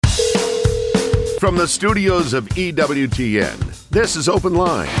From the studios of EWTN, this is Open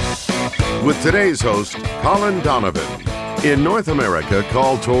Line. With today's host, Colin Donovan. In North America,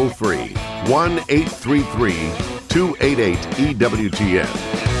 call toll-free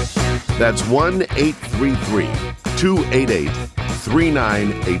 1-833-288-EWTN. That's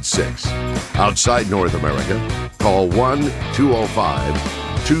 1-833-288-3986. Outside North America, call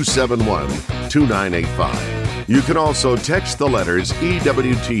 1-205-271-2985. You can also text the letters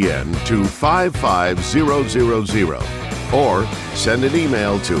EWTN to 55000 or send an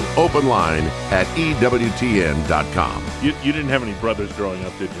email to openline@ewtn.com. You didn't have any brothers growing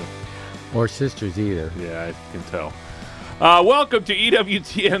up, did you? Or sisters either. Yeah, I can tell. Welcome to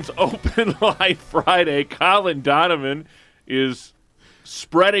EWTN's Open Line Friday. Colin Donovan is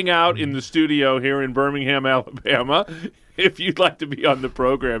spreading out in the studio here in Birmingham, Alabama. If you'd like to be on the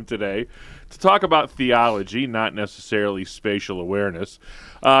program today to talk about theology, not necessarily spatial awareness,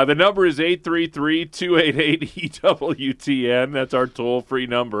 the number is 833-288-EWTN. That's our toll-free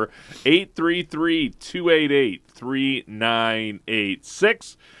number,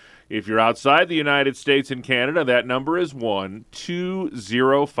 833-288-3986. If you're outside the United States and Canada, that number is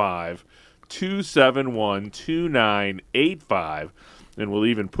 1-205-271-2985. And we'll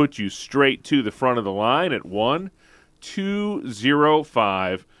even put you straight to the front of the line at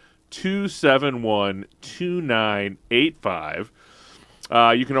 1-205-271-2985.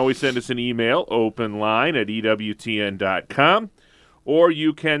 You can always send us an email, openline@ewtn.com, or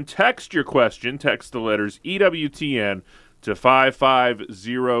you can text your question. Text the letters EWTN to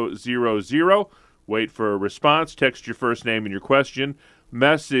 55000. Wait for a response. Text your first name and your question.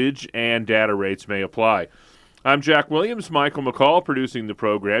 Message and data rates may apply. I'm Jack Williams, Michael McCall producing the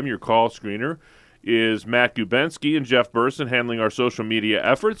program. Your call screener is Matt Gubensky and Jeff Burson handling our social media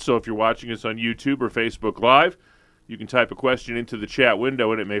efforts. So if you're watching us on YouTube or Facebook Live, you can type a question into the chat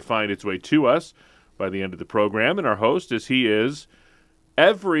window and it may find its way to us by the end of the program. And our host, as he is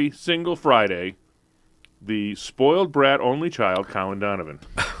every single Friday, the spoiled brat only child, Colin Donovan.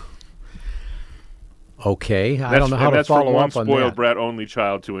 Okay, I don't know how to follow up on that. That's from one spoiled brat only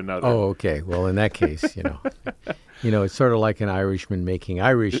child to another. Oh, okay. Well, in that case, it's sort of like an Irishman making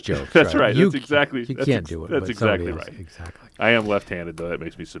Irish jokes. That's right. You can't do it. That's exactly right. Exactly. I am left-handed, though. That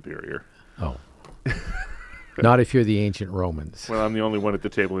makes me superior. Oh. Not if you're the ancient Romans. Well, I'm the only one at the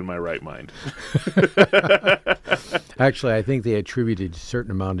table in my right mind. Actually, I think they attributed a certain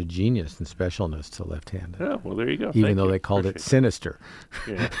amount of genius and specialness to left-handed. Oh, well, there you go. Even though they called it sinister.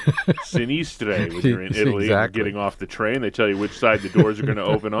 Yeah. Sinistre when you're in Italy and you're getting off the train. They tell you which side the doors are going to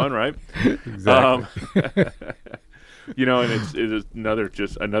open on, right? Exactly. And it's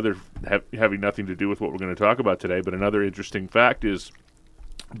another having nothing to do with what we're going to talk about today, but another interesting fact is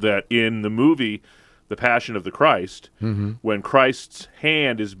that in the movie The Passion of the Christ, when Christ's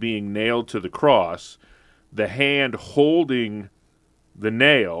hand is being nailed to the cross, the hand holding the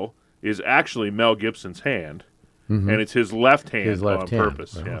nail is actually Mel Gibson's hand, and it's his left hand on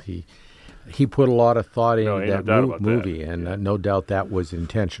purpose. Well, yeah. He put a lot of thought into that movie, that. and no doubt that was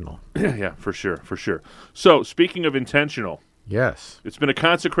intentional. Yeah, for sure. So, speaking of intentional, yes, it's been a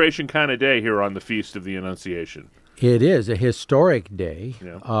consecration kind of day here on the Feast of the Annunciation. It is a historic day.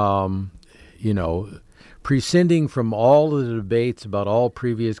 Yeah. Prescinding from all of the debates about all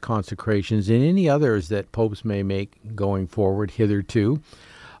previous consecrations and any others that popes may make going forward hitherto,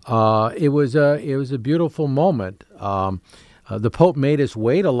 it was a beautiful moment. The Pope made us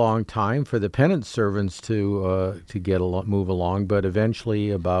wait a long time for the penance servants to move along, but eventually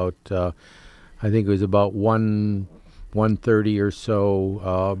about I think it was about 1:30 or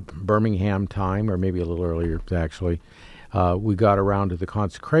so Birmingham time, or maybe a little earlier actually, we got around to the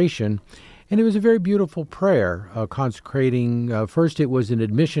consecration. And it was a very beautiful prayer, consecrating. First, it was an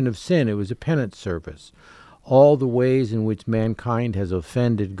admission of sin. It was a penance service. All the ways in which mankind has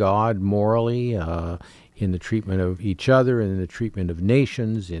offended God morally, in the treatment of each other, in the treatment of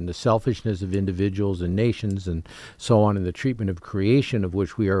nations, in the selfishness of individuals and nations, and so on, in the treatment of creation, of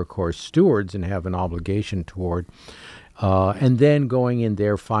which we are, of course, stewards and have an obligation toward. And then going in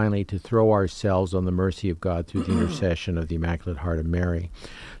there finally to throw ourselves on the mercy of God through the intercession of the Immaculate Heart of Mary.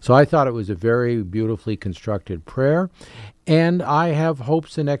 So I thought it was a very beautifully constructed prayer, and I have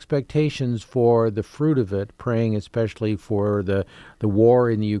hopes and expectations for the fruit of it, praying especially for the war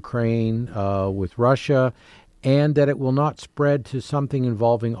in the Ukraine with Russia, and that it will not spread to something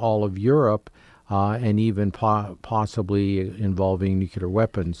involving all of Europe, and even possibly involving nuclear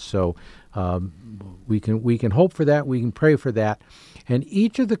weapons. So we can hope for that. We can pray for that. And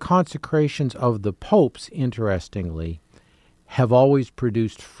each of the consecrations of the popes, interestingly, have always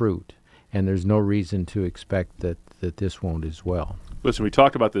produced fruit, and there's no reason to expect that this won't as well. Listen, we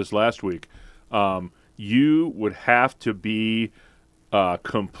talked about this last week. you would have to be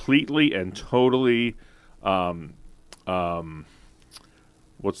completely and totally, what's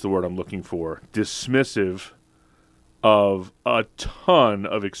the word I'm looking for? Dismissive of a ton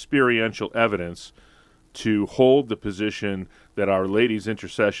of experiential evidence to hold the position that Our Lady's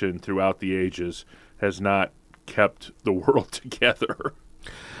intercession throughout the ages has not kept the world together.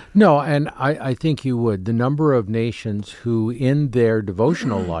 No, and I think you would. The number of nations who in their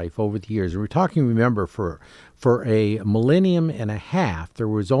devotional life over the years, we're talking, remember, for a millennium and a half, there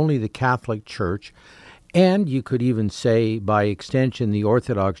was only the Catholic Church, and you could even say, by extension, the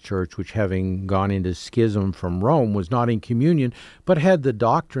Orthodox Church, which having gone into schism from Rome, was not in communion, but had the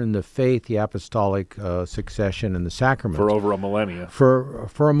doctrine, the faith, the apostolic succession, and the sacraments. For over a millennia. For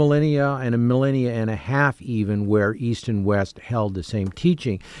a millennia and a half even, where East and West held the same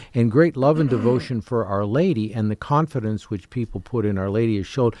teaching. And great love and devotion for Our Lady, and the confidence which people put in Our Lady is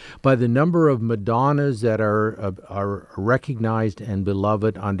showed by the number of Madonnas that are recognized and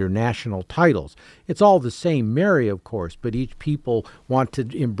beloved under national titles. It's all the same Mary, of course, but each people want to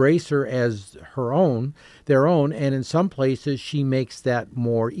embrace her as their own, and in some places she makes that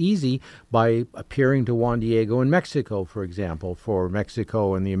more easy by appearing to Juan Diego in Mexico, for example, for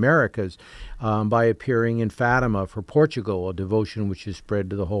Mexico and the Americas, by appearing in Fatima for Portugal, a devotion which is spread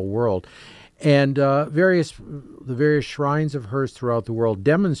to the whole world. And the various shrines of hers throughout the world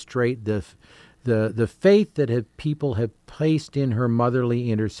demonstrate the faith that people have placed in her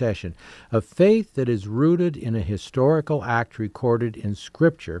motherly intercession, a faith that is rooted in a historical act recorded in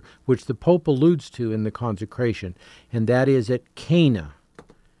Scripture, which the Pope alludes to in the consecration, and that is at Cana,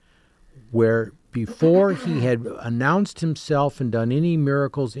 where before he had announced himself and done any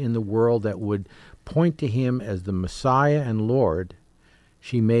miracles in the world that would point to him as the Messiah and Lord,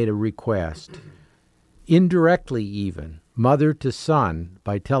 she made a request, indirectly even, mother to son,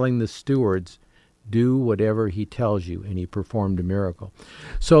 by telling the stewards, do whatever he tells you, and he performed a miracle.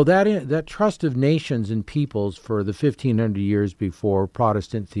 So that trust of nations and peoples for the 1,500 years before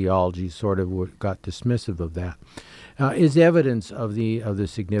Protestant theology sort of got dismissive of that, is evidence of the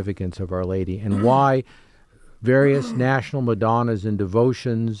significance of Our Lady, and why various national Madonnas and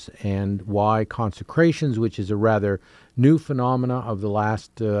devotions, and why consecrations, which is a rather new phenomena of the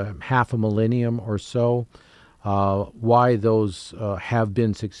last half a millennium or so, why those have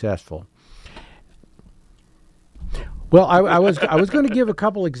been successful. Well, I was going to give a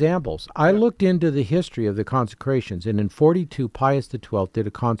couple examples. I looked into the history of the consecrations, and in 42, Pius XII did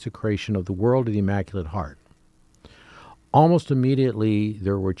a consecration of the world of the Immaculate Heart. Almost immediately,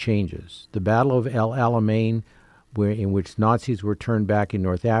 there were changes. The Battle of El Alamein, in which Nazis were turned back in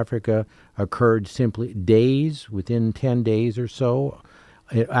North Africa, occurred simply within 10 days or so,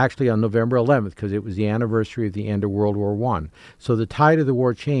 actually on November 11th, because it was the anniversary of the end of World War I. So the tide of the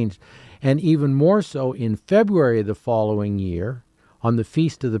war changed. And even more so in February of the following year, on the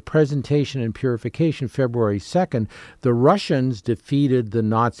Feast of the Presentation and Purification, February 2nd, the Russians defeated the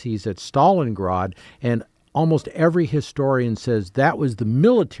Nazis at Stalingrad, and almost every historian says that was the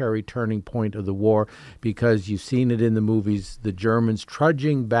military turning point of the war, because you've seen it in the movies, the Germans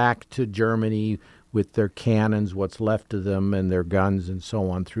trudging back to Germany with their cannons, what's left of them, and their guns and so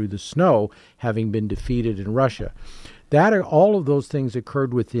on, through the snow, having been defeated in Russia. All of those things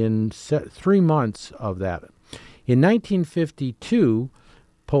occurred within 3 months of that. In 1952,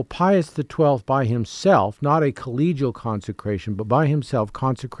 Pope Pius XII by himself, not a collegial consecration, but by himself,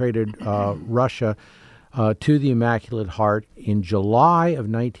 consecrated Russia to the Immaculate Heart in July of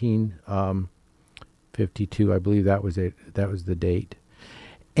 1952. I believe that was the date.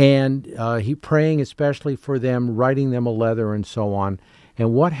 And he praying especially for them, writing them a letter and so on.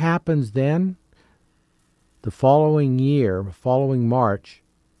 And what happens then? The following March,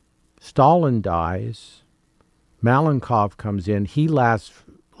 Stalin dies, Malenkov comes in, he lasts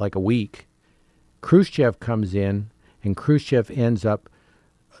like a week, Khrushchev comes in, and Khrushchev ends up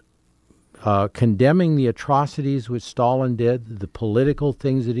condemning the atrocities which Stalin did, the political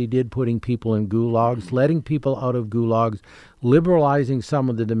things that he did, putting people in gulags, letting people out of gulags, liberalizing some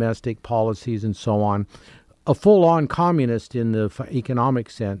of the domestic policies and so on, a full-on communist in the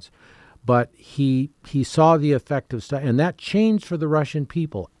economic sense. But he saw the effect of stuff, and that changed for the Russian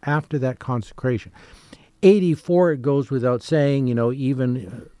people after that consecration. 84, it goes without saying,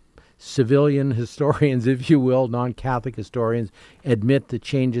 even civilian historians, if you will, non-Catholic historians, admit the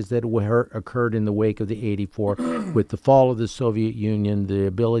changes that occurred in the wake of the 84 with the fall of the Soviet Union, the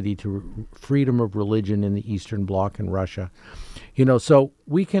ability to freedom of religion in the Eastern Bloc in Russia. So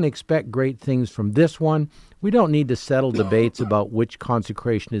we can expect great things from this one. We don't need to settle debates about which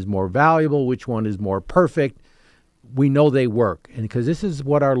consecration is more valuable, which one is more perfect. we know they work. And because this is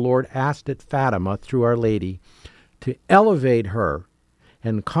what our Lord asked at Fatima through Our Lady, to elevate her.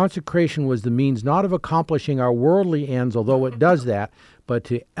 And consecration was the means not of accomplishing our worldly ends, although it does that, but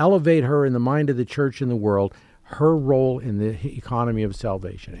to elevate her in the mind of the church and the world, her role in the economy of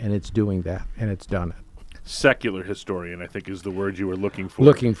salvation. And it's doing that, and it's done it. Secular historian, I think, is the word you were looking for.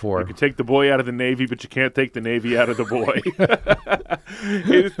 You can take the boy out of the Navy, but you can't take the Navy out of the boy.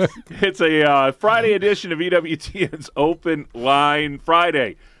 It's a Friday edition of EWTN's Open Line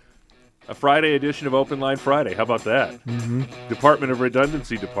Friday. A Friday edition of Open Line Friday. How about that? Mm-hmm. Department of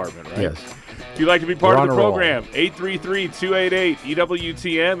Redundancy Department, right? Yes. If you'd like to be part of the program,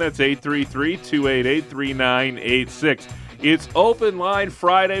 833-288-EWTN. That's 833-288-3986. It's Open Line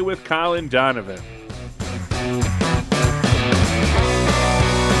Friday with Colin Donovan.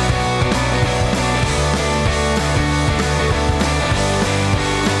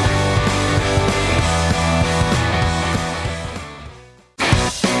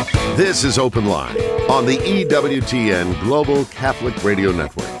 This is Open Line on the EWTN Global Catholic Radio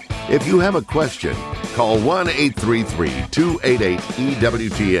Network. If you have a question, call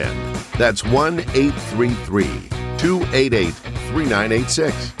 1-833-288-EWTN. That's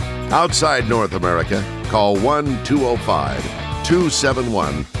 1-833-288-3986. Outside North America, call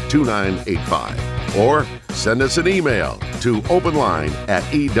 1-205-271-2985. Or send us an email to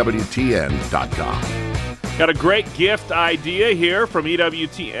openline@EWTN.com. Got a great gift idea here from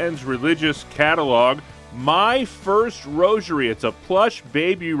EWTN's religious catalog. My First Rosary. It's a plush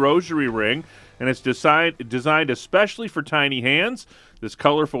baby rosary ring, and it's designed especially for tiny hands. This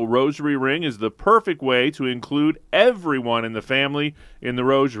colorful rosary ring is the perfect way to include everyone in the family in the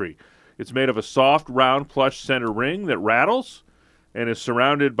rosary. It's made of a soft, round, plush center ring that rattles and is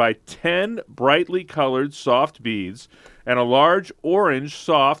surrounded by 10 brightly colored soft beads and a large orange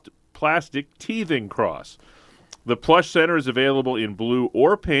soft plastic teething cross. The plush center is available in blue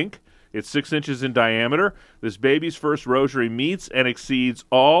or pink. It's 6 inches in diameter. This baby's first rosary meets and exceeds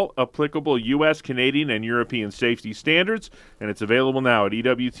all applicable U.S., Canadian, and European safety standards, and it's available now at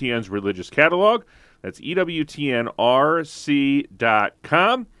EWTN's religious catalog. That's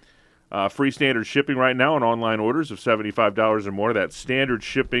EWTNRC.com. Free standard shipping right now on online orders of $75 or more. That's standard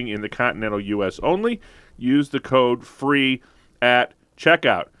shipping in the continental U.S. only. Use the code FREE at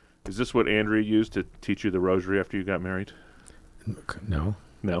checkout. Is this what Andrea used to teach you the rosary after you got married? No.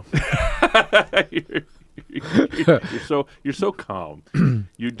 You're so calm.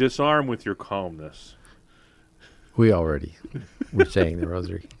 You disarm with your calmness. We already were saying the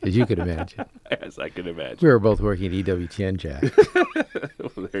rosary, as you could imagine. Yes, I can imagine. We were both working at EWTN, Jack.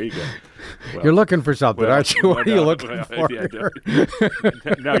 Well, there you go. Well, you're looking for something, aren't you? What are you looking for?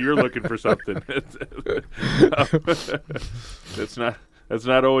 Now you're looking for something. That's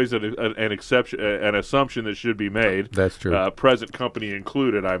not always an exception, an assumption that should be made. That's true. Present company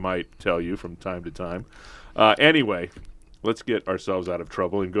included, I might tell you from time to time. Anyway, let's get ourselves out of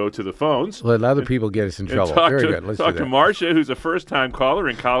trouble and go to the phones. Let other people get us in trouble. Very good. Let's talk do that. to Marcia, who's a first-time caller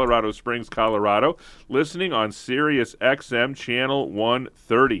in Colorado Springs, Colorado, listening on Sirius XM Channel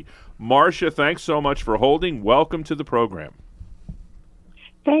 130. Marcia, thanks so much for holding. Welcome to the program.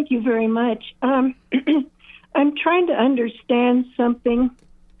 Thank you very much. I'm trying to understand something,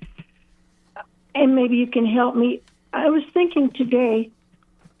 and maybe you can help me. I was thinking today,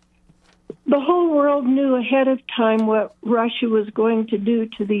 the whole world knew ahead of time what Russia was going to do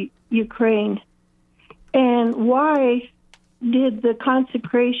to the Ukraine. And why did the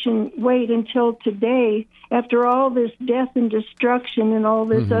consecration wait until today, after all this death and destruction and all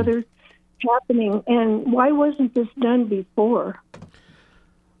this other happening? And why wasn't this done before?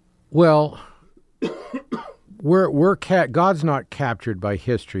 Well, God's not captured by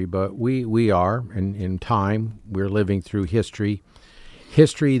history, but we are, and in time we're living through history.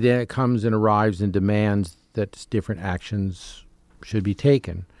 History that comes and arrives and demands that different actions should be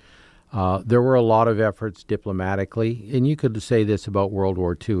taken. There were a lot of efforts diplomatically, and you could say this about World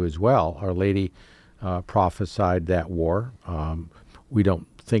War II as well. Our Lady prophesied that war. We don't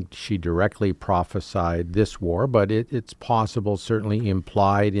think she directly prophesied this war, but it's possible, certainly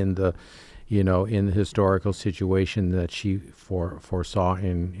implied in the historical situation that she foresaw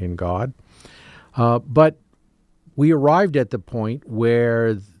in God. But we arrived at the point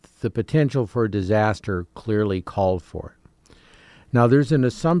where the potential for disaster clearly called for it. Now, there's an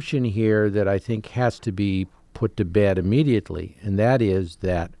assumption here that I think has to be put to bed immediately, and that is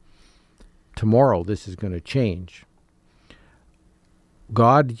that tomorrow this is going to change.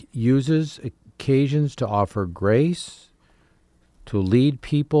 God uses occasions to offer grace, to lead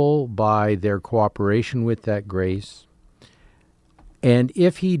people by their cooperation with that grace. And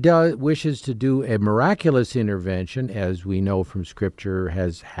if he wishes to do a miraculous intervention, as we know from Scripture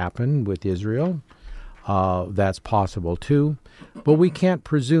has happened with Israel, that's possible too. But we can't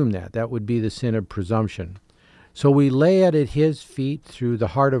presume that. That would be the sin of presumption. So we lay it at his feet through the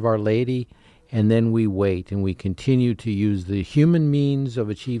heart of Our Lady, and then we wait, and we continue to use the human means of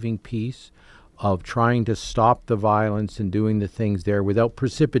achieving peace, of trying to stop the violence and doing the things there without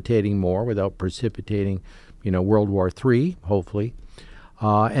precipitating more, without precipitating, World War III, hopefully.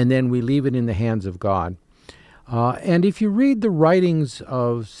 And then we leave it in the hands of God. And if you read the writings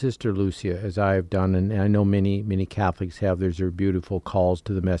of Sister Lucia, as I have done, and I know many, many Catholics have, there's her beautiful calls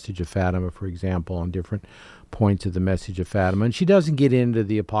to the Message of Fatima, for example, on different points of the Message of Fatima. And she doesn't get into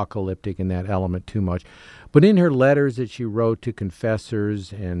the apocalyptic in that element too much. But in her letters that she wrote to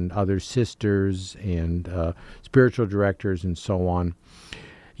confessors and other sisters and spiritual directors and so on,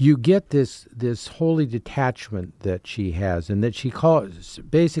 you get this holy detachment that she has, and that she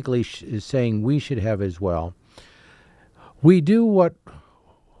basically is saying we should have as well. We do what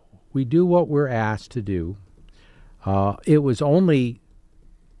we're asked to do. It was only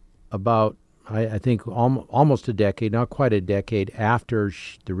about, I think, almost a decade, not quite a decade, after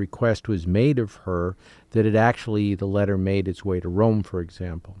the request was made of her that the letter made its way to Rome, for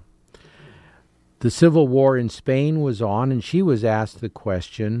example. The Civil War in Spain was on, and she was asked the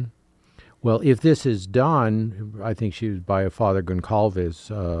question, well, if this is done, I think she was by Father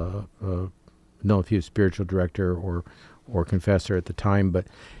Goncalves, I don't know if he was spiritual director or confessor at the time, but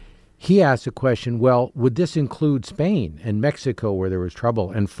he asked the question, well, would this include Spain and Mexico where there was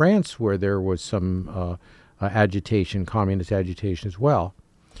trouble, and France where there was some agitation, communist agitation as well?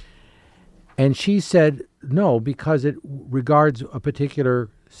 And she said, no, because it regards a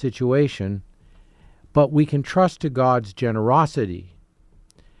particular situation, but we can trust to God's generosity.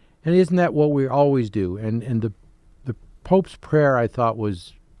 And isn't that what we always do? And the Pope's prayer, I thought,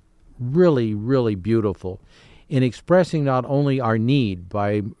 was really, really beautiful in expressing not only our need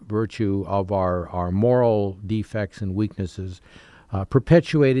by virtue of our moral defects and weaknesses,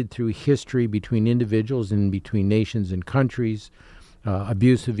 perpetuated through history between individuals and between nations and countries,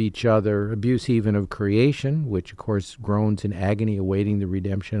 abuse of each other, abuse even of creation, which of course groans in agony awaiting the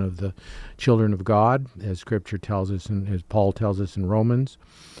redemption of the children of God, as Scripture tells us and as Paul tells us in Romans.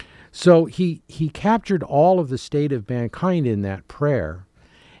 So he captured all of the state of mankind in that prayer.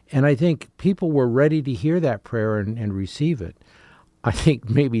 And I think people were ready to hear that prayer and receive it. I think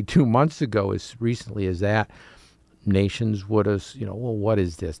maybe 2 months ago, as recently as that, nations would have, well, what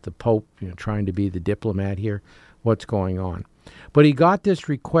is this? The Pope, trying to be the diplomat here? What's going on? But he got this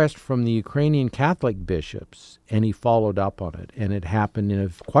request from the Ukrainian Catholic bishops, and he followed up on it. And it happened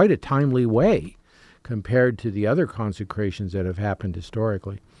in quite a timely way compared to the other consecrations that have happened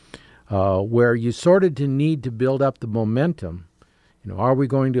historically, where you sort of need to build up the momentum. Are we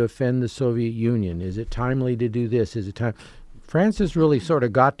going to offend the Soviet Union? Is it timely to do this? Is it time? Francis really sort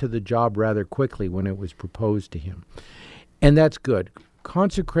of got to the job rather quickly when it was proposed to him. And that's good.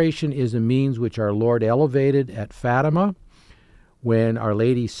 Consecration is a means which our Lord elevated at Fatima when Our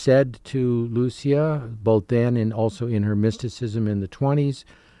Lady said to Lucia, both then and also in her mysticism in the 20s,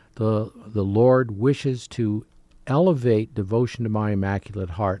 the Lord wishes to elevate devotion to my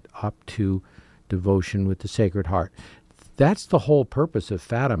Immaculate Heart up to devotion with the Sacred Heart. That's the whole purpose of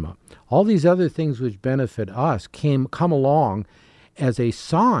Fatima. All these other things which benefit us come along as a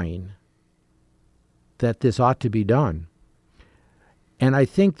sign that this ought to be done. And I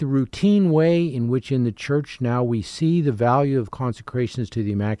think the routine way in which in the Church now we see the value of consecrations to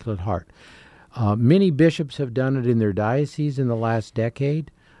the Immaculate Heart. Many bishops have done it in their dioceses in the last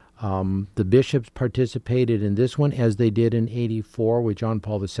decade. The bishops participated in this one as they did in '84 with John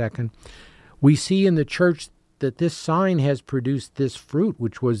Paul II. We see in the Church that this sign has produced this fruit,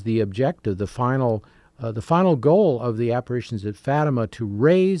 which was the objective, the final goal of the apparitions at Fatima, to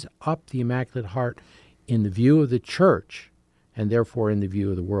raise up the Immaculate Heart in the view of the Church and therefore in the view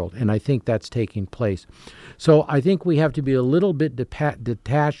of the world. And I think that's taking place. So I think we have to be a little bit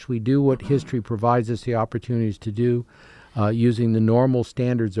detached. We do what history provides us the opportunities to do, using the normal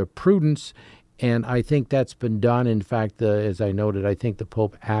standards of prudence, and I think that's been done. In fact, as I noted, I think the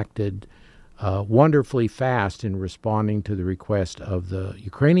Pope acted wonderfully fast in responding to the request of the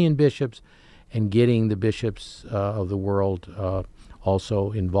Ukrainian bishops and getting the bishops of the world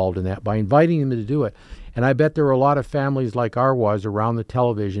also involved in that by inviting them to do it. And I bet there were a lot of families like ours was around the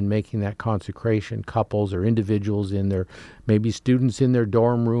television making that consecration, couples or individuals in their, maybe students in their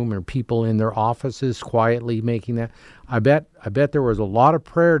dorm room or people in their offices quietly making that. I bet there was a lot of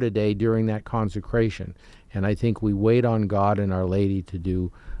prayer today during that consecration. And I think we wait on God and Our Lady to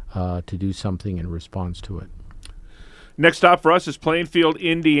do something in response to it. Next stop for us is Plainfield,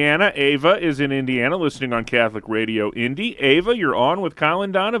 Indiana. Ava is in Indiana, listening on Catholic Radio Indy. Ava, you're on with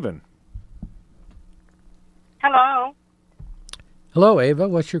Colin Donovan. Hello. Hello, Ava.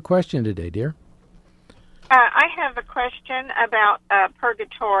 What's your question today, dear? I have a question about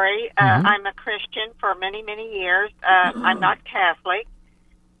purgatory. I'm a Christian for many, many years. I'm not Catholic.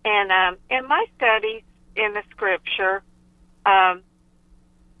 And in my studies in the Scripture, I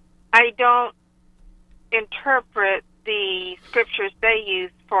don't interpret the Scriptures they use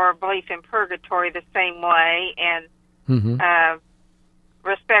for belief in purgatory the same way. And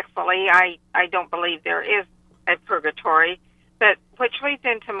respectfully, I don't believe there is a purgatory. But which leads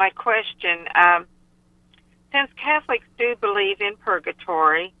into my question. Since Catholics do believe in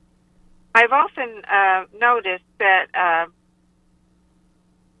purgatory, I've often noticed that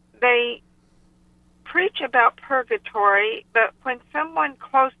they preach about purgatory, but when someone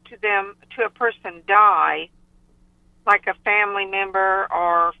close to them, to a person, dies, like a family member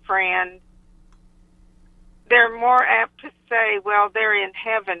or friend, they're more apt to say, well, they're in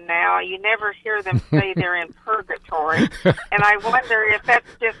heaven now. You never hear them say they're in purgatory. And I wonder if that's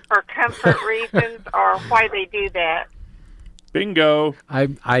just for comfort reasons or why they do that. Bingo. I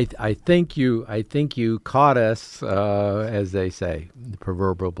think you caught us, as they say,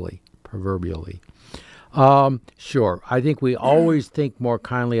 proverbially. Sure. I think we always think more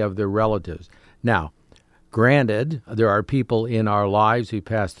kindly of their relatives. Now, granted, there are people in our lives who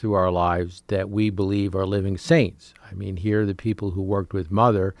pass through our lives that we believe are living saints. I mean, here are the people who worked with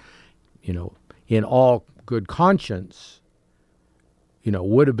Mother, in all good conscience,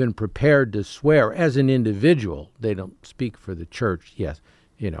 would have been prepared to swear as an individual. They don't speak for the church. Yes,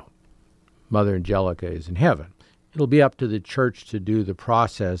 Mother Angelica is in heaven. It'll be up to the church to do the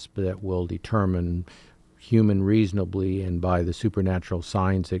process that will determine human reasonably and by the supernatural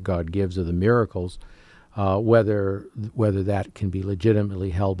signs that God gives of the miracles, whether that can be legitimately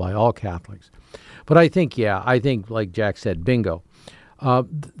held by all Catholics. But I think, like Jack said, bingo.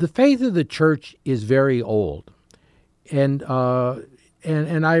 The faith of the church is very old. And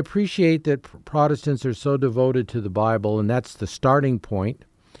I appreciate that Protestants are so devoted to the Bible, and that's the starting point.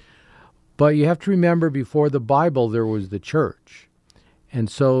 But you have to remember, before the Bible, there was the church. And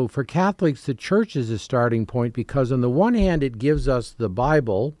so for Catholics, the church is a starting point because on the one hand, it gives us the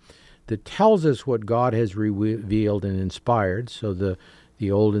Bible that tells us what God has revealed and inspired, so the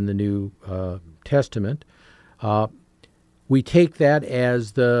Old and the New Testament. We take that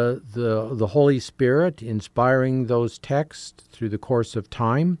as the Holy Spirit inspiring those texts through the course of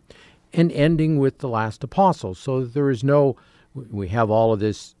time and ending with the last apostle. So there is we have all of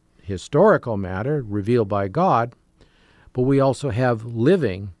this historical matter revealed by God, but we also have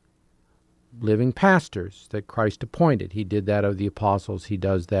living pastors that Christ appointed. He did that of the apostles. He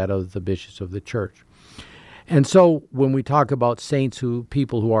does that of the bishops of the church. And so when we talk about saints,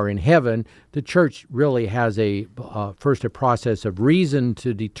 people who are in heaven, the church really has first a process of reason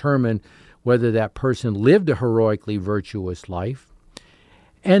to determine whether that person lived a heroically virtuous life,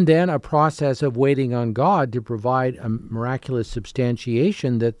 and then a process of waiting on God to provide a miraculous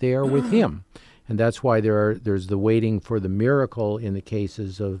substantiation that they are with Him. And that's why there's the waiting for the miracle in the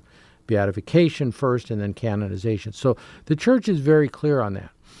cases of beatification first and then canonization. So the church is very clear on that.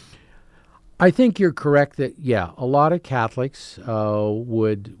 I think you're correct that, a lot of Catholics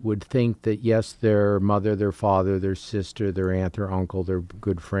would think that, yes, their mother, their father, their sister, their aunt, their uncle, their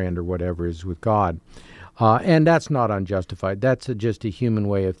good friend or whatever is with God. And that's not unjustified. That's just a human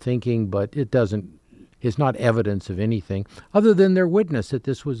way of thinking, but it's not evidence of anything other than their witness that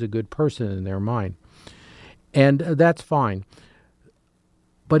this was a good person in their mind. And that's fine.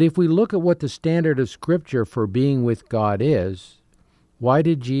 But if we look at what the standard of Scripture for being with God is, why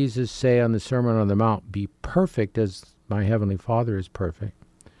did Jesus say on the Sermon on the Mount, be perfect as my Heavenly Father is perfect?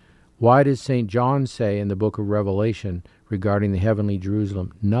 Why does St. John say in the book of Revelation regarding the heavenly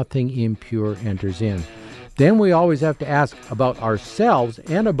Jerusalem, nothing impure enters in? Then we always have to ask about ourselves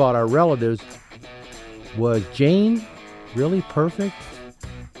and about our relatives. Was Jane really perfect?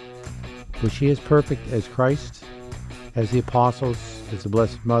 Was she as perfect as Christ, as the apostles, as the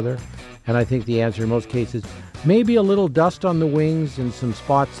Blessed Mother? And I think the answer in most cases, maybe a little dust on the wings and some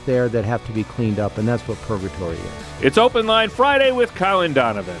spots there that have to be cleaned up, and that's what purgatory is. It's Open Line Friday with Colin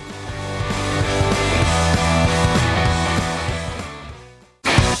Donovan.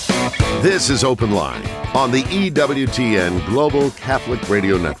 This is Open Line on the EWTN Global Catholic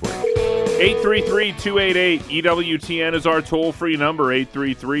Radio Network. 833-288-EWTN is our toll-free number,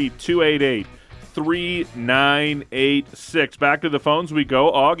 833-288-3986. Back to the phones we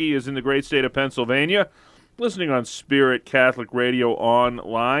go. Augie is in the great state of Pennsylvania, listening on Spirit Catholic Radio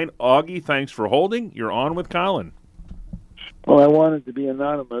Online. Augie, thanks for holding. You're on with Colin. Well, I wanted to be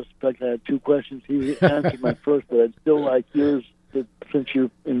anonymous. In fact, I had two questions. He answered my first, but I'd still like yours since you're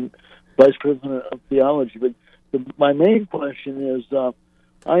Vice President of Theology. But my main question is,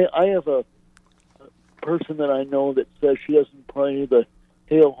 I have a person that I know that says she doesn't pray the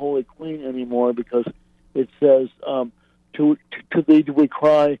Hail Holy Queen anymore because it says, to thee do we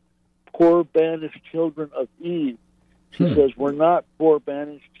cry, poor banished children of Eve. She says, we're not poor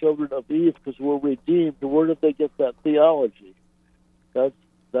banished children of Eve because we're redeemed. Where did they get that theology? That's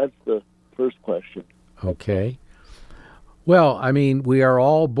the first question. Okay. Well, I mean, we are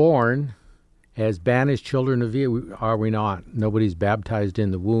all born as banished children of Eve, are we not? Nobody's baptized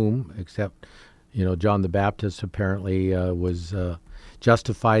in the womb except, John the Baptist apparently was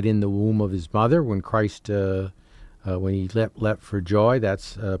justified in the womb of his mother when Christ, when he leapt for joy.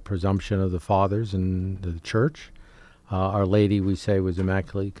 That's a presumption of the fathers and the church. Our Lady, we say, was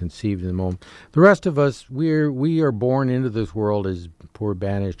immaculately conceived in the womb. The rest of us, we are born into this world as poor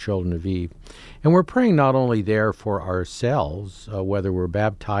banished children of Eve. And we're praying not only there for ourselves, whether we're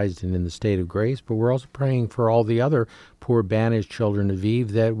baptized and in the state of grace, but we're also praying for all the other poor banished children of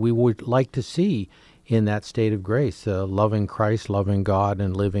Eve that we would like to see in that state of grace, loving Christ, loving God,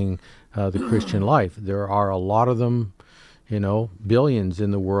 and living the Christian life. There are a lot of them, billions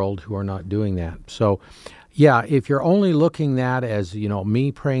in the world who are not doing that. So, yeah, if you're only looking at as,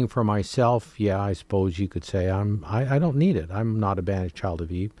 me praying for myself, yeah, I suppose you could say I don't need it. I'm not a banished child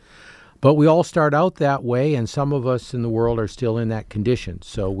of Eve. But we all start out that way, and some of us in the world are still in that condition.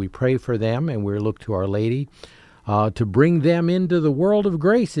 So we pray for them, and we look to Our Lady to bring them into the world of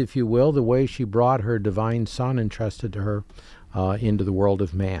grace, if you will, the way she brought her divine Son entrusted to her into the world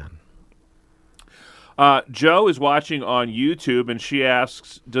of man. Joe is watching on YouTube, and she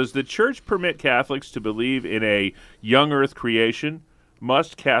asks, does the Church permit Catholics to believe in a young earth creation?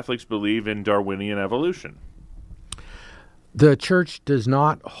 Must Catholics believe in Darwinian evolution? The Church does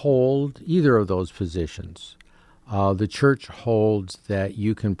not hold either of those positions. The Church holds that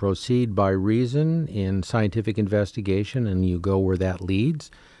you can proceed by reason in scientific investigation, and you go where that leads,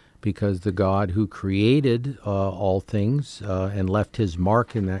 because the God who created all things and left his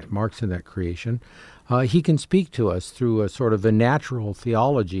marks in that creation, he can speak to us through a sort of a natural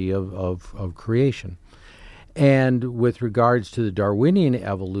theology of creation. And with regards to the Darwinian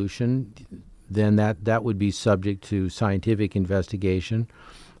evolution, then that would be subject to scientific investigation.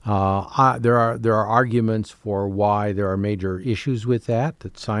 There are arguments for why there are major issues with that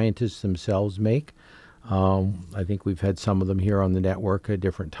scientists themselves make. I think we've had some of them here on the network at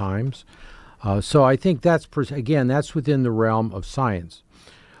different times. So I think that's within the realm of science.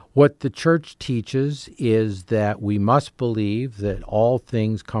 What the Church teaches is that we must believe that all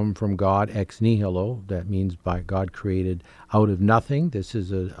things come from God ex nihilo. That means by God created out of nothing. This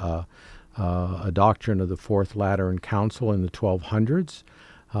is a doctrine of the Fourth Lateran Council in the 1200s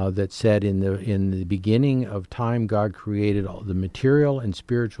that said in the beginning of time God created all the material and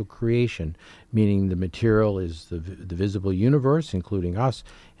spiritual creation, meaning the material is the visible universe, including us,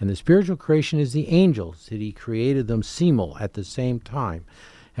 and the spiritual creation is the angels, that he created them simul at the same time.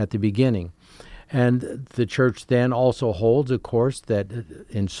 At the beginning. And the Church then also holds, of course, that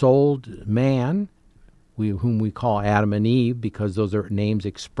ensouled man, whom we call Adam and Eve, because those are names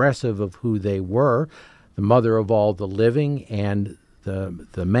expressive of who they were, the mother of all the living, and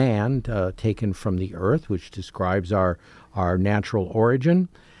the man taken from the earth, which describes our natural origin.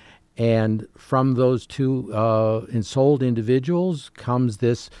 And from those two ensouled individuals comes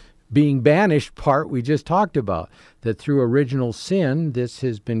this being banished part we just talked about, that through original sin, this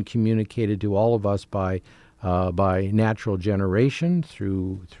has been communicated to all of us by natural generation,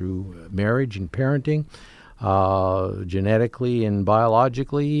 through marriage and parenting, genetically and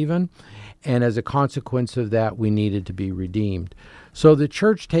biologically even, and as a consequence of that, we needed to be redeemed. So the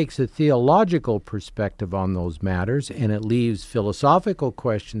Church takes a theological perspective on those matters, and it leaves philosophical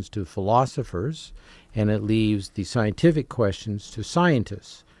questions to philosophers, and it leaves the scientific questions to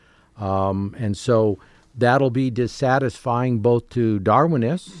scientists. And so that'll be dissatisfying both to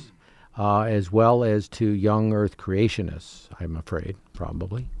Darwinists as well as to young earth creationists, I'm afraid,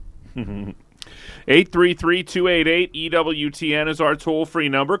 probably. 833-288-EWTN is our toll-free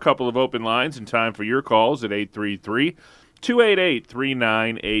number. Couple of open lines in time for your calls at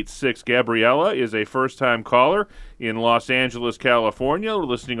 833-288-3986. Gabriella is a first-time caller in Los Angeles, California,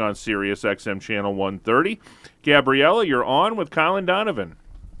 listening on Sirius XM Channel 130. Gabriella, you're on with Colin Donovan.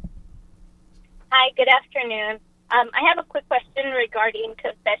 Hi, good afternoon. I have a quick question regarding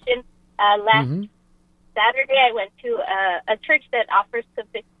confession. Last Saturday, I went to a church that offers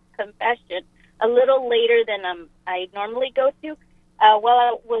confession a little later than I normally go to. While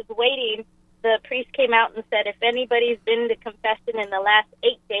I was waiting, the priest came out and said, if anybody's been to confession in the last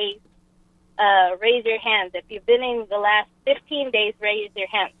 8 days, raise your hands. If you've been in the last 15 days, raise your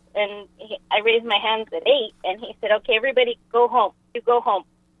hands. And I raised my hands at 8, and he said, okay, everybody go home. You go home.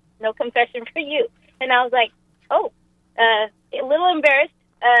 No confession for you. And I was like, a little embarrassed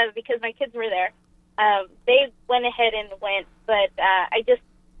because my kids were there. They went ahead and went, but I just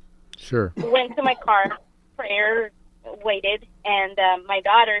went to my car, prayer, waited, and my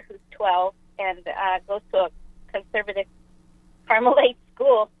daughter, who's 12 and goes to a conservative Carmelite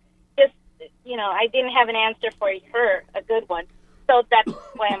school, just, I didn't have an answer for her, a good one. So that's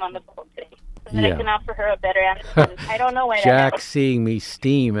why I'm on the phone today, so that I can offer her a better answer. I don't know why Jack's seeing me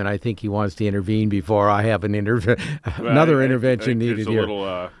steam, and I think he wants to intervene before I have another intervention needed here.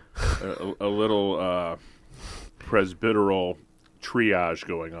 A little presbyteral triage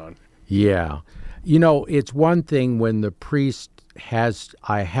going on. Yeah. It's one thing when the priest has,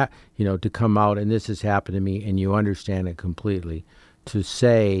 to come out, and this has happened to me, and you understand it completely, to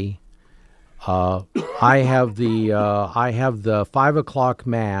say, I have the 5 o'clock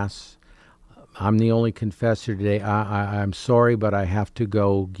Mass. I'm the only confessor today. I'm sorry, but I have to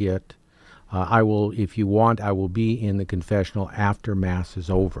go get, I will, if you want, I will be in the confessional after Mass is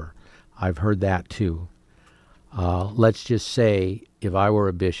over. I've heard that too. Let's just say, if I were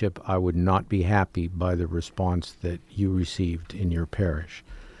a bishop, I would not be happy by the response that you received in your parish.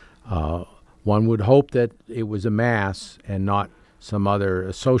 One would hope that it was a Mass and not some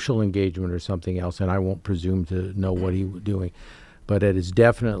other social engagement or something else, and I won't presume to know what he was doing. But it is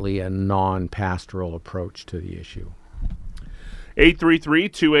definitely a non-pastoral approach to the issue.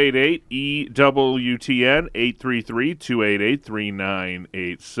 833-288-EWTN,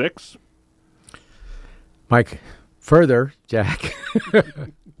 833-288-3986. Mike, further, Jack,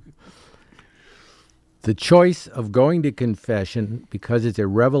 the choice of going to confession, because it's a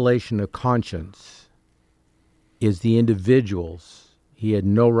revelation of conscience, is the individual's. He had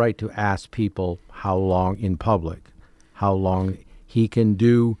no right to ask people how long in public, how long he can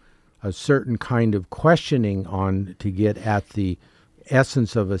do a certain kind of questioning on to get at the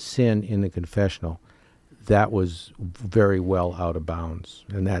essence of a sin in the confessional. That was very well out of bounds,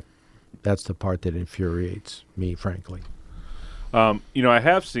 and that's the part that infuriates me, frankly. I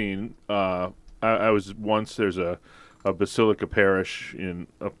have seen, I was once, there's a basilica parish in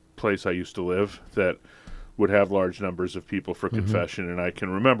a place I used to live that would have large numbers of people for confession, and I can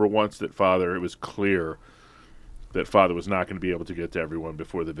remember once that it was clear that Father was not going to be able to get to everyone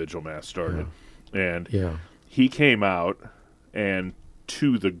before the Vigil Mass started. Yeah. And he came out and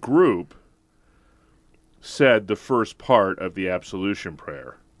to the group said the first part of the absolution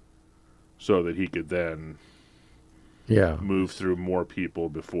prayer so that he could then move through more people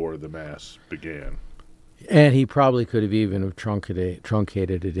before the Mass began. And he probably could have even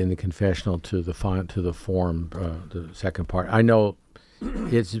truncated it in the confessional to the form, the second part. I know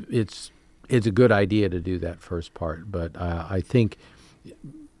it's a good idea to do that first part, but I think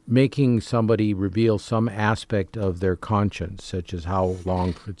making somebody reveal some aspect of their conscience, such as how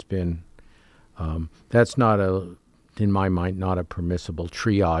long it's been, that's not in my mind, not a permissible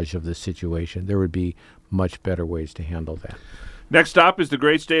triage of the situation. There would be much better ways to handle that. Next up is the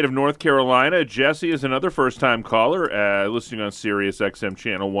great state of North Carolina. Jesse is another first-time caller, listening on Sirius XM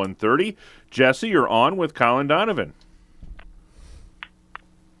Channel 130. Jesse, you're on with Colin Donovan.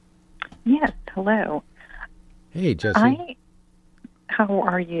 Yes, hello. Hey, Jesse. How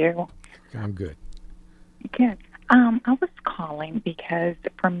are you? I'm good. Good. I was calling because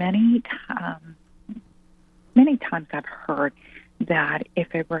for many times I've heard that if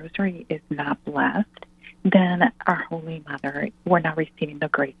a rosary is not blessed, then our Holy Mother, we're not receiving the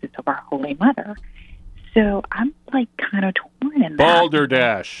graces of our Holy Mother. So I'm kind of torn in that.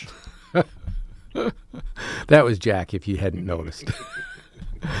 Balderdash. That was Jack, if you hadn't noticed.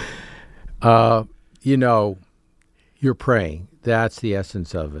 You're praying. That's the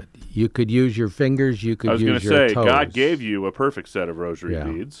essence of it. You could use your fingers. You could use your toes. I was going to say, God gave you a perfect set of rosary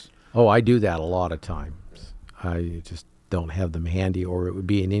beads. Oh, I do that a lot of times. I just don't have them handy, or it would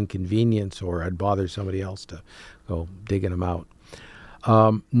be an inconvenience, or I'd bother somebody else to go digging them out.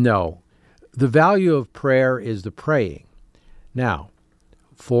 No. The value of prayer is the praying. Now,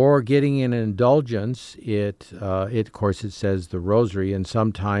 for getting an indulgence, of course, it says the rosary, and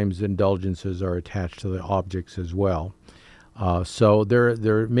sometimes indulgences are attached to the objects as well. So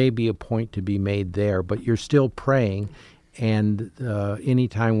there may be a point to be made there, but you're still praying, and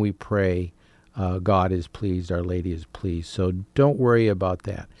anytime we pray, God is pleased, Our Lady is pleased. So don't worry about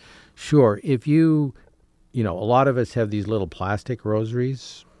that. Sure, if a lot of us have these little plastic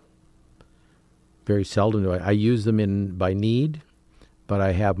rosaries. Very seldom do I use them by need, but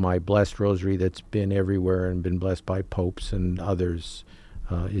I have my blessed rosary that's been everywhere and been blessed by popes and others.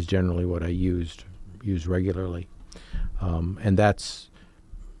 Is generally what I use regularly, and that's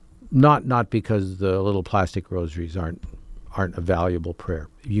not because the little plastic rosaries aren't a valuable prayer.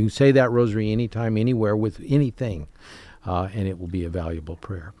 You can say that rosary anytime, anywhere, with anything, and it will be a valuable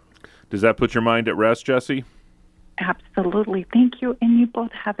prayer. Does that put your mind at rest, Jesse? Absolutely. Thank you, and you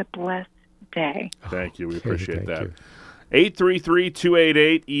both have a blessed day. Thank you. We appreciate that. You.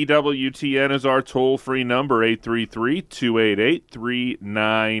 833-288-EWTN is our toll-free number,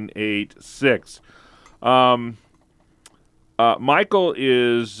 833-288-3986. Michael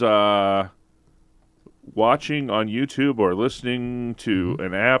is watching on YouTube or listening to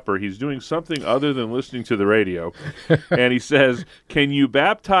an app, or he's doing something other than listening to the radio, and he says, can you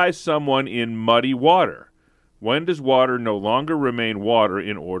baptize someone in muddy water? When does water no longer remain water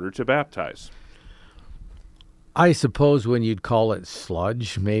in order to baptize? I suppose when you'd call it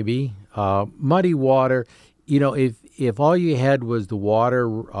sludge, maybe. Muddy water, if all you had was the water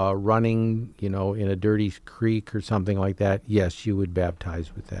running, in a dirty creek or something like that, yes, you would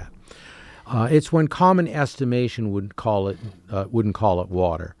baptize with that. It's when common estimation wouldn't call it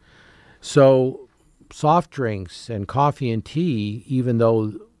water. So soft drinks and coffee and tea, even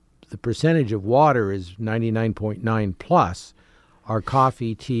though the percentage of water is 99.9 plus, are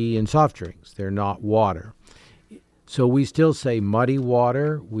coffee, tea, and soft drinks. They're not water. So we still say muddy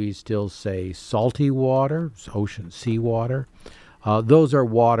water. We still say salty water, ocean, sea water. Those are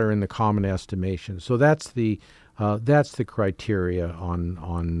water in the common estimation. So that's the criteria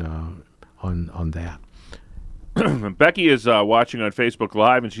on that. Becky is watching on Facebook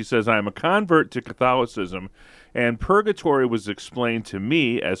Live, and she says, I am a convert to Catholicism, and purgatory was explained to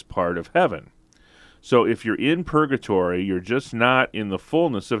me as part of heaven. So if you're in purgatory, you're just not in the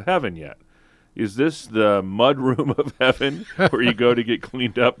fullness of heaven yet. Is this the mud room of heaven where you go to get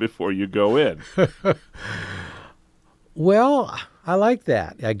cleaned up before you go in? Well, I like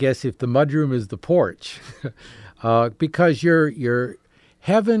that. I guess if the mud room is the porch, because your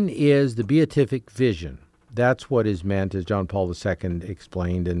heaven is the beatific vision. That's what is meant, as John Paul II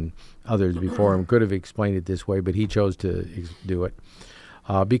explained, and others before him could have explained it this way, but he chose to do it.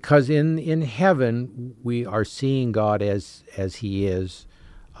 Because in heaven, we are seeing God as he is,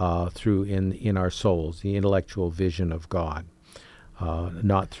 through in our souls, the intellectual vision of God,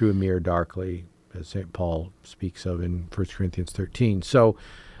 not through a mirror darkly, as St. Paul speaks of in 1 Corinthians 13. So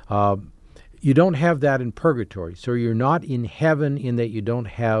you don't have that in purgatory. So you're not in heaven in that you don't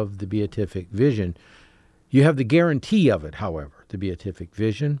have the beatific vision. You have the guarantee of it, however, the beatific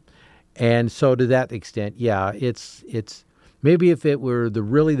vision. And so to that extent, yeah, it's maybe if it were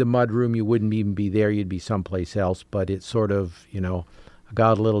really the mud room, you wouldn't even be there. You'd be someplace else. But it's sort of, I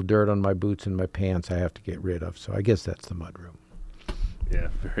got a little dirt on my boots and my pants I have to get rid of. So I guess that's the mud room. Yeah,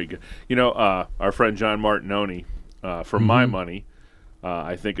 very good. Our friend John Martinoni, for my money,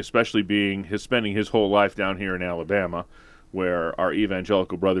 I think especially spending his whole life down here in Alabama, where our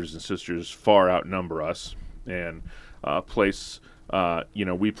evangelical brothers and sisters far outnumber us, and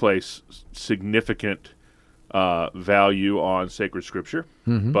we place significant value on sacred scripture.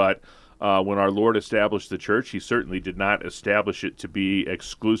 But when our Lord established the church, he certainly did not establish it to be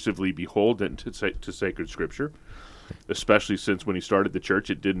exclusively beholden to sacred scripture, especially since when he started the church,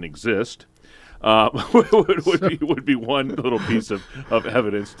 it didn't exist. Would be one little piece of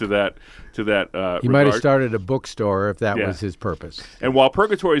evidence to that. He might have started a bookstore if that was his purpose. And while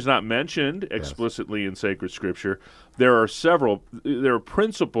purgatory is not mentioned explicitly in sacred scripture, there are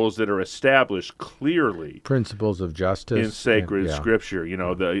principles that are established clearly. Principles of justice in sacred scripture.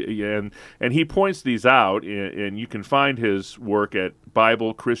 And he points these out, and you can find his work at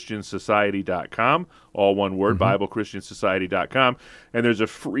BibleChristianSociety.com, all one word, BibleChristianSociety.com. And there's a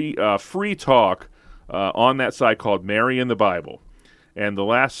free talk on that site called Mary in the Bible. And the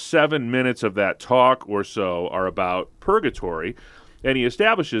last 7 minutes of that talk or so are about purgatory. And he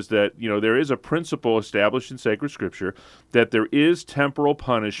establishes that, there is a principle established in sacred scripture that there is temporal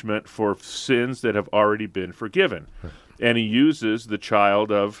punishment for sins that have already been forgiven. Right. And he uses the child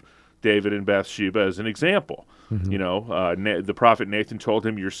of David and Bathsheba as an example. The prophet Nathan told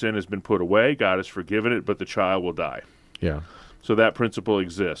him, your sin has been put away, God has forgiven it, but the child will die. Yeah. So that principle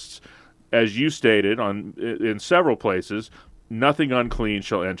exists. As you stated in several places, nothing unclean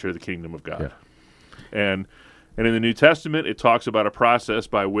shall enter the kingdom of God. Yeah. And in the New Testament, it talks about a process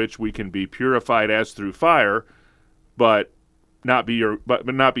by which we can be purified as through fire, but not be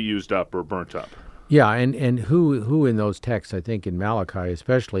used up or burnt up. Yeah, and who in those texts, I think in Malachi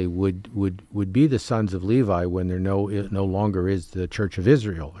especially, would be the sons of Levi when there no longer is the Church of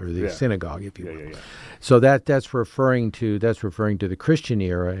Israel or the synagogue, if you will. Yeah. So that's referring to the Christian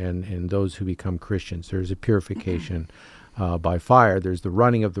era and those who become Christians. There's a purification by fire. There's the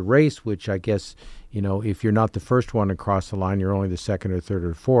running of the race, which I guess, if you're not the first one across the line, you're only the second or third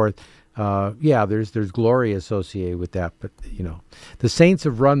or fourth. There's glory associated with that, but the saints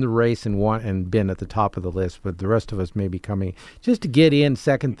have run the race and been at the top of the list, but the rest of us may be coming just to get in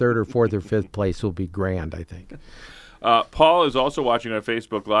second, third, or fourth, or fifth place will be grand, I think. Paul is also watching on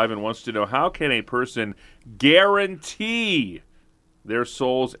Facebook Live and wants to know, how can a person guarantee their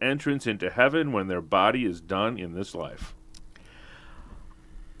soul's entrance into heaven when their body is done in this life?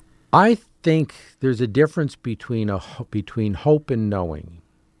 I think there's a difference between hope and knowing.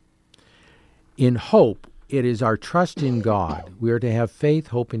 In hope, it is our trust in God. We are to have faith,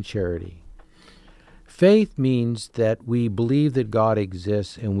 hope, and charity. Faith means that we believe that God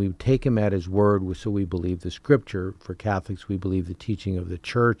exists and we take him at his word, so we believe the Scripture. For Catholics, we believe the teaching of the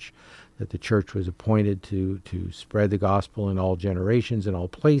Church, that the Church was appointed to spread the gospel in all generations and all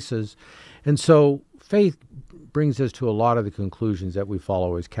places. And so faith brings us to a lot of the conclusions that we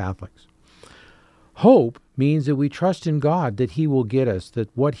follow as Catholics. Hope means that we trust in God that he will get us, that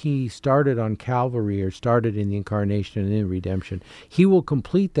what he started on Calvary or started in the Incarnation and in redemption, he will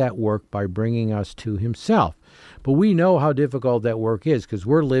complete that work by bringing us to himself. But we know how difficult that work is because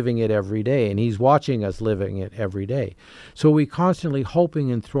we're living it every day, and he's watching us living it every day. So we constantly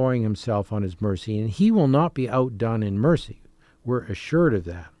hoping and throwing himself on his mercy, and he will not be outdone in mercy. We're assured of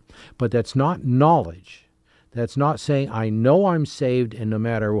that. But that's not knowledge. That's not saying, I know I'm saved, and no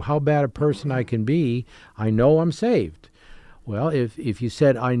matter how bad a person I can be, I know I'm saved. Well, if you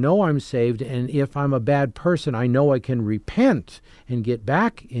said, I know I'm saved, and if I'm a bad person, I know I can repent and get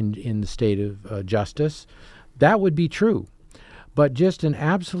back in the state of justice, that would be true. But just an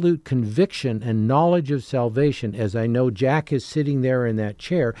absolute conviction and knowledge of salvation, as I know Jack is sitting there in that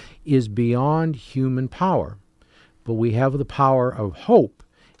chair, is beyond human power. But we have the power of hope.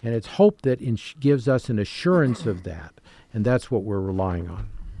 And it's hope that gives us an assurance of that. And that's what we're relying on.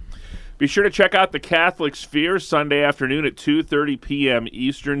 Be sure to check out the Catholic Sphere Sunday afternoon at 2:30 p.m.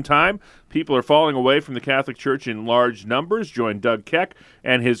 Eastern Time. People are falling away from the Catholic Church in large numbers. Join Doug Keck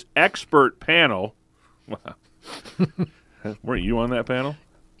and his expert panel. Wow. Weren't you on that panel?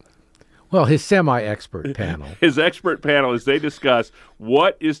 Well, his semi-expert panel. His expert panel as they discuss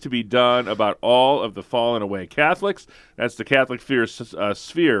what is to be done about all of the fallen away Catholics. That's the Catholic Sphere,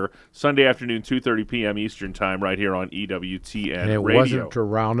 Sunday afternoon, 2:30 p.m. Eastern Time, right here on EWTN and it Radio. Wasn't to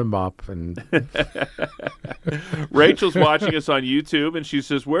round him up. And Rachel's watching us on YouTube, and she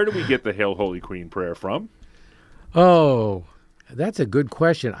says, where do we get the Hail Holy Queen prayer from? Oh, that's a good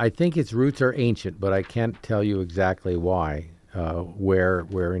question. I think its roots are ancient, but I can't tell you exactly why.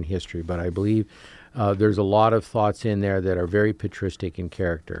 Where in history, but I believe there's a lot of thoughts in there that are very patristic in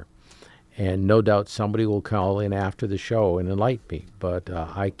character, and no doubt somebody will call in after the show and enlighten me. But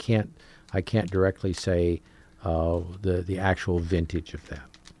I can't directly say the actual vintage of that.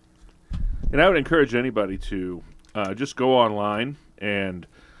 And I would encourage anybody to just go online and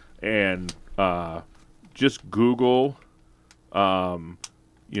just Google,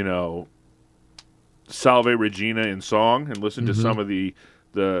 Salve Regina in song and listen to some of the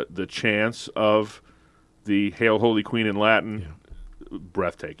chants of the Hail Holy Queen in Latin. Yeah.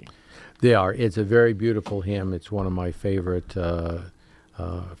 Breathtaking. They are. It's a very beautiful hymn. It's one of my favorite hymns.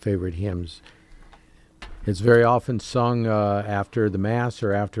 It's very often sung after the Mass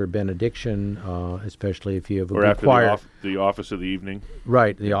or after benediction, especially if you have a good choir. Or after the office of the evening.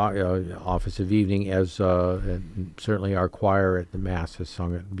 Right, the office of evening, as certainly our choir at the Mass has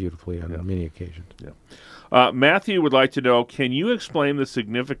sung it beautifully on many occasions. Yeah. Matthew would like to know, can you explain the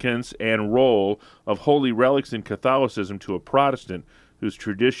significance and role of holy relics in Catholicism to a Protestant whose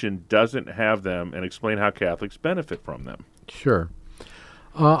tradition doesn't have them, and explain how Catholics benefit from them? Sure.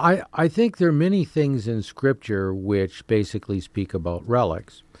 I think there are many things in Scripture which basically speak about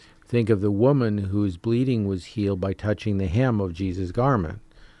relics. Think of the woman whose bleeding was healed by touching the hem of Jesus' garment.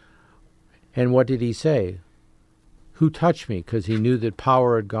 And what did he say? Who touched me? Because he knew that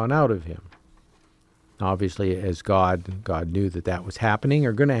power had gone out of him. Obviously, as God knew that was happening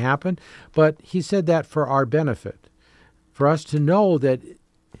or going to happen, but he said that for our benefit, for us to know that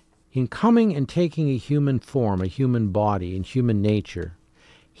in coming and taking a human form, a human body, and human nature,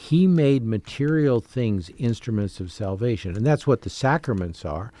 he made material things instruments of salvation. And that's what the sacraments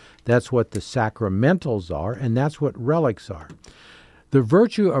are. That's what the sacramentals are. And that's what relics are. The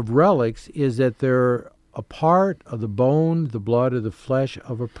virtue of relics is that they're a part of the bone, the blood, or the flesh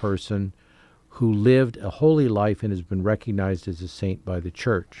of a person who lived a holy life and has been recognized as a saint by the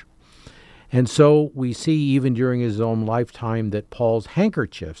church. And so we see even during his own lifetime that Paul's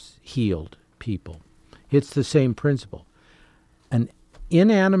handkerchiefs healed people. It's the same principle. An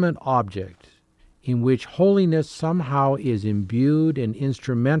inanimate object in which holiness somehow is imbued and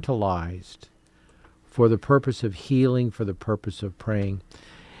instrumentalized for the purpose of healing, for the purpose of praying.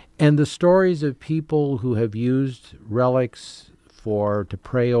 And the stories of people who have used relics to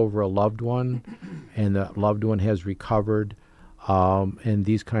pray over a loved one, and the loved one has recovered, and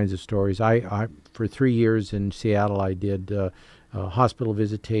these kinds of stories. I for 3 years in Seattle, I did hospital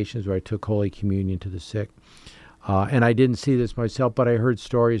visitations where I took Holy Communion to the sick. And I didn't see this myself, but I heard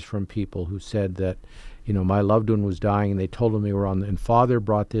stories from people who said that, my loved one was dying, and they told them they were and Father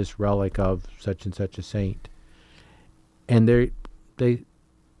brought this relic of such and such a saint. And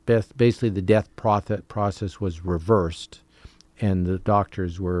basically the death process was reversed, and the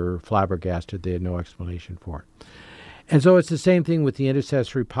doctors were flabbergasted. They had no explanation for it. And so it's the same thing with the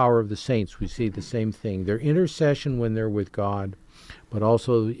intercessory power of the saints. We see the same thing. Their intercession when they're with God, but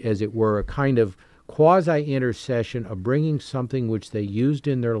also, as it were, a kind of quasi-intercession of bringing something which they used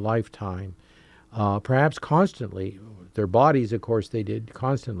in their lifetime, perhaps constantly. Their bodies, of course, they did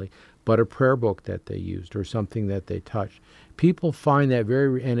constantly, but a prayer book that they used or something that they touched. People find that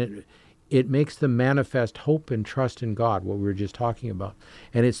and it makes them manifest hope and trust in God, what we were just talking about.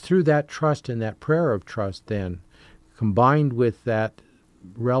 And it's through that trust and that prayer of trust then, combined with that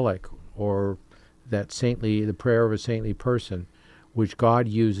relic or the prayer of a saintly person, which God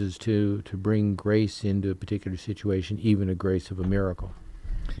uses to bring grace into a particular situation, even a grace of a miracle.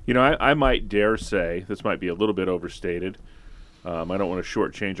 I might dare say, this might be a little bit overstated, I don't want to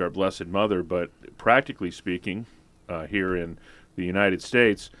shortchange our Blessed Mother, but practically speaking, here in the United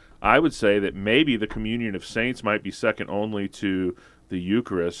States, I would say that maybe the communion of saints might be second only to the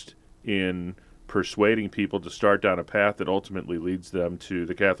Eucharist in persuading people to start down a path that ultimately leads them to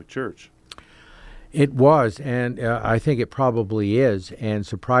the Catholic Church. It was, and I think it probably is. And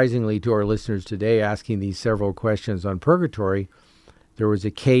surprisingly to our listeners today, asking these several questions on purgatory, there was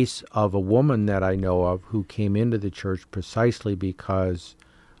a case of a woman that I know of who came into the church precisely because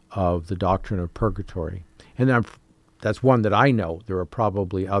of the doctrine of purgatory. And that's one that I know. There are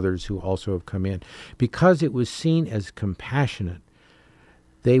probably others who also have come in. Because it was seen as compassionate,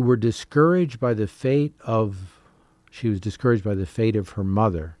 they were discouraged by the fate of her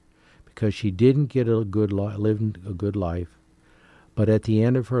mother, because she didn't get live a good life. But at the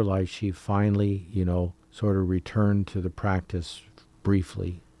end of her life, she finally, sort of returned to the practice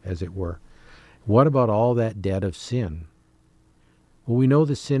briefly, as it were. What about all that debt of sin? Well, we know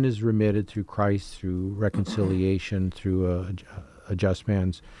the sin is remitted through Christ, through reconciliation, through a just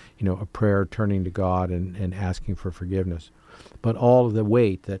man's, a prayer turning to God and asking for forgiveness. But all of the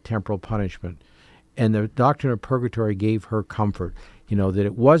weight, that temporal punishment, and the doctrine of purgatory gave her comfort, that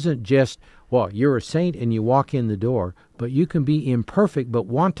it wasn't just, you're a saint and you walk in the door, but you can be imperfect but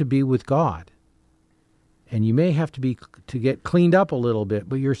want to be with God. And you may have to get cleaned up a little bit,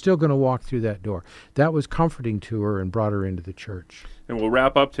 but you're still going to walk through that door. That was comforting to her and brought her into the church. And we'll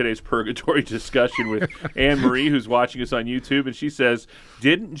wrap up today's purgatory discussion with Anne-Marie, who's watching us on YouTube, and she says,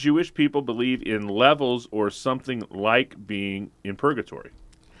 didn't Jewish people believe in levels or something like being in purgatory?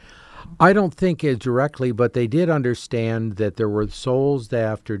 I don't think it directly, but they did understand that there were souls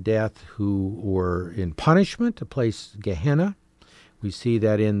after death who were in punishment, a place, Gehenna. We see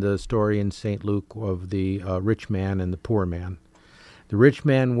that in the story in St. Luke of the rich man and the poor man. The rich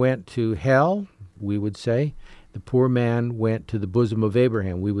man went to hell, we would say. The poor man went to the bosom of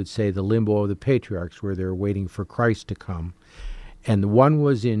Abraham, we would say the limbo of the patriarchs, where they're waiting for Christ to come. And the one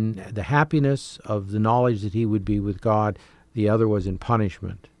was in the happiness of the knowledge that he would be with God. The other was in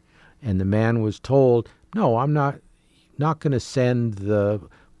punishment. And the man was told, no, I'm not going to send the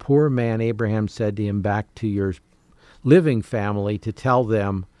poor man, Abraham said to him, back to your living family to tell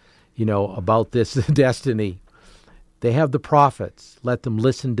them, about this destiny. They have the prophets. Let them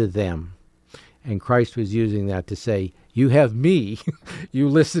listen to them. And Christ was using that to say, you have me. You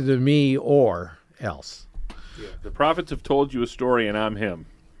listen to me or else. Yeah. The prophets have told you a story and I'm him.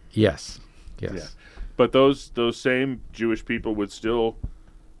 Yes. Yeah. But those same Jewish people would still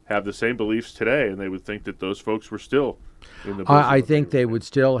have the same beliefs today, and they would think that those folks were still in the bosom I think they would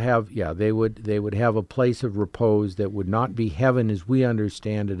still have, they would have a place of repose that would not be heaven as we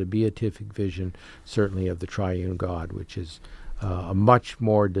understand it, a beatific vision, certainly of the triune God, which is a much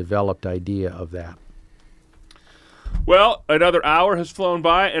more developed idea of that. Well, another hour has flown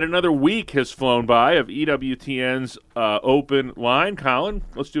by, and another week has flown by of EWTN's Open Line. Colin,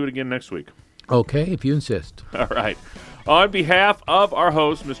 let's do it again next week. Okay, if you insist. All right. On behalf of our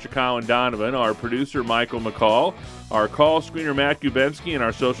host, Mr. Colin Donovan, our producer, Michael McCall, our call screener, Matt Gubensky, and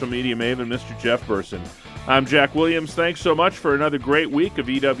our social media maven, Mr. Jeff Burson, I'm Jack Williams. Thanks so much for another great week of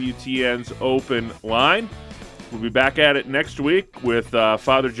EWTN's Open Line. We'll be back at it next week with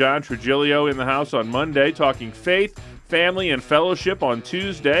Father John Trigilio in the house on Monday, talking faith, family, and fellowship on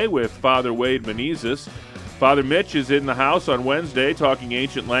Tuesday with Father Wade Menezes. Father Mitch is in the house on Wednesday, talking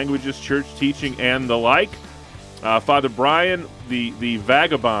ancient languages, church teaching, and the like. Father Brian, the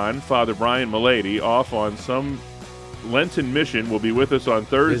vagabond, Father Brian Milady, off on some Lenten mission, will be with us on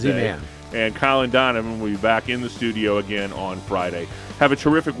Thursday. Busy man. And Colin Donovan will be back in the studio again on Friday. Have a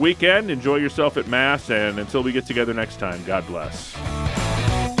terrific weekend. Enjoy yourself at Mass, and until we get together next time, God bless.